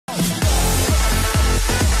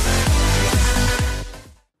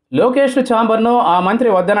లోకేష్ ఛాంబర్ను ఆ మంత్రి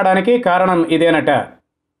వద్దనడానికి కారణం ఇదేనట.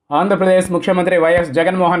 ఆంధ్రప్రదేశ్ ముఖ్యమంత్రి వైఎస్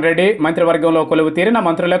జగన్మోహన్ రెడ్డి మంత్రివర్గంలో కొలువు తీరిన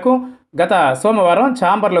మంత్రులకు గత సోమవారం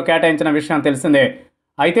ఛాంబర్లు కేటాయించిన విషయం తెలిసిందే.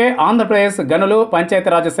 అయితే ఆంధ్రప్రదేశ్ గనులు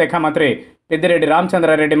పంచాయతీరాజ్ శాఖ మంత్రి పెద్దిరెడ్డి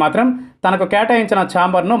రామచంద్రారెడ్డి మాత్రం తనకు కేటాయించిన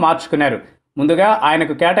ఛాంబర్ను మార్చుకున్నారు. ముందుగా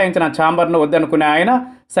ఆయనకు కేటాయించిన ఛాంబర్ను వద్దనుకున్న ఆయన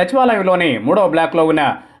సచివాలయంలోని 3వ బ్లాక్లో ఉన్న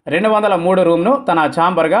 203 రూమ్ను తన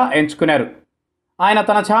ఛాంబర్గా ఎంచుకున్నారు. ఆయన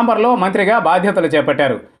తన ఛాంబర్లో మంత్రిగా బాధ్యతలు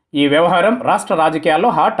చేపట్టారు. ఈ వ్యవహారం రాష్ట్ర రాజకీయాల్లో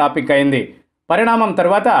హాట్ టాపిక్ అయింది. పరిణామం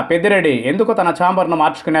తరువాత పెద్దిరెడ్డి ఎందుకు తన ఛాంబర్ను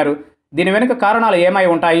మార్చుకున్నారు? దీని వెనుక కారణాలు ఏమై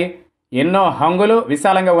ఉంటాయి? ఎన్నో హంగులు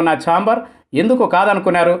విశాలంగా ఉన్న ఛాంబర్ ఎందుకు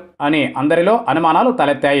కాదనుకున్నారు అని అందరిలో అనుమానాలు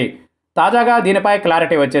తలెత్తాయి. తాజాగా దీనిపై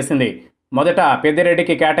క్లారిటీ వచ్చేసింది. మొదట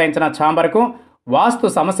పెద్దిరెడ్డికి కేటాయించిన ఛాంబర్కు వాస్తు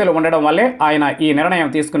సమస్యలు ఉండడం వల్లే ఆయన ఈ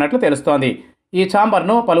నిర్ణయం తీసుకున్నట్లు తెలుస్తోంది. ఈ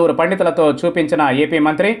ఛాంబర్ను పలువురు పండితులతో చూపించిన ఏపీ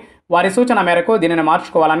మంత్రి వారి సూచన మేరకు దీనిని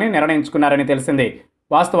మార్చుకోవాలని నిర్ణయించుకున్నారని తెలిసింది.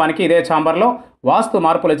 వాస్తవానికి ఇదే ఛాంబర్లో వాస్తు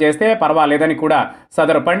మార్పులు చేస్తే పర్వాలేదని కూడా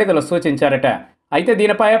సదరు పండితులు సూచించారట. అయితే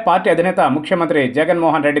దీనిపై పార్టీ అధినేత ముఖ్యమంత్రి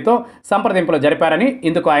జగన్మోహన్ రెడ్డితో సంప్రదింపులు జరిపారని,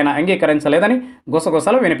 ఇందుకు ఆయన అంగీకరించలేదని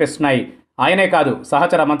గుసగుసలు వినిపిస్తున్నాయి. ఆయనే కాదు,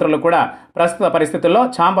 సహచర మంత్రులు కూడా ప్రస్తుత పరిస్థితుల్లో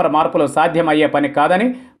ఛాంబర్ మార్పులు సాధ్యమయ్యే పని కాదని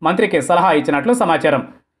మంత్రికి సలహా ఇచ్చినట్లు సమాచారం.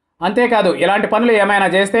 అంతేకాదు, ఇలాంటి పనులు ఏమైనా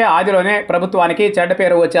చేస్తే ఆదిలోనే ప్రభుత్వానికి చెడ్డ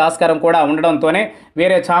పేరు వచ్చే ఆస్కారం కూడా ఉండడంతోనే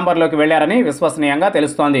వేరే ఛాంబర్లోకి వెళ్లారని విశ్వసనీయంగా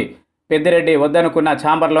తెలుస్తోంది. పెద్దిరెడ్డి వద్దనుకున్న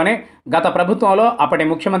ఛాంబర్లోనే గత ప్రభుత్వంలో అప్పటి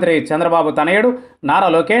ముఖ్యమంత్రి చంద్రబాబు తనయుడు నారా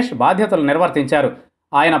లోకేష్ బాధ్యతలు నిర్వర్తించారు.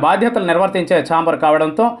 ఆయన బాధ్యతలు నిర్వర్తించే ఛాంబర్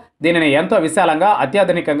కావడంతో దీనిని ఎంతో విశాలంగా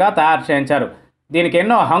అత్యాధునికంగా తయారు చేయించారు. దీనికి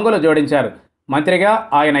ఎన్నో హంగులు జోడించారు. మంత్రిగా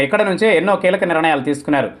ఆయన ఇక్కడ నుంచే ఎన్నో కీలక నిర్ణయాలు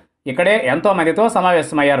తీసుకున్నారు. ఇక్కడే ఎంతో మందితో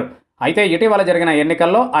సమావేశమయ్యారు. అయితే ఇటీవల జరిగిన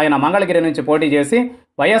ఎన్నికల్లో ఆయన మంగళగిరి నుంచి పోటీ చేసి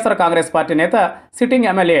వైఎస్ఆర్ కాంగ్రెస్ పార్టీ నేత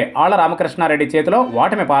సిట్టింగ్ ఎమ్మెల్యే ఆళ్ల రామకృష్ణారెడ్డి చేతిలో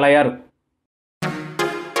ఓటమి పాలయ్యారు.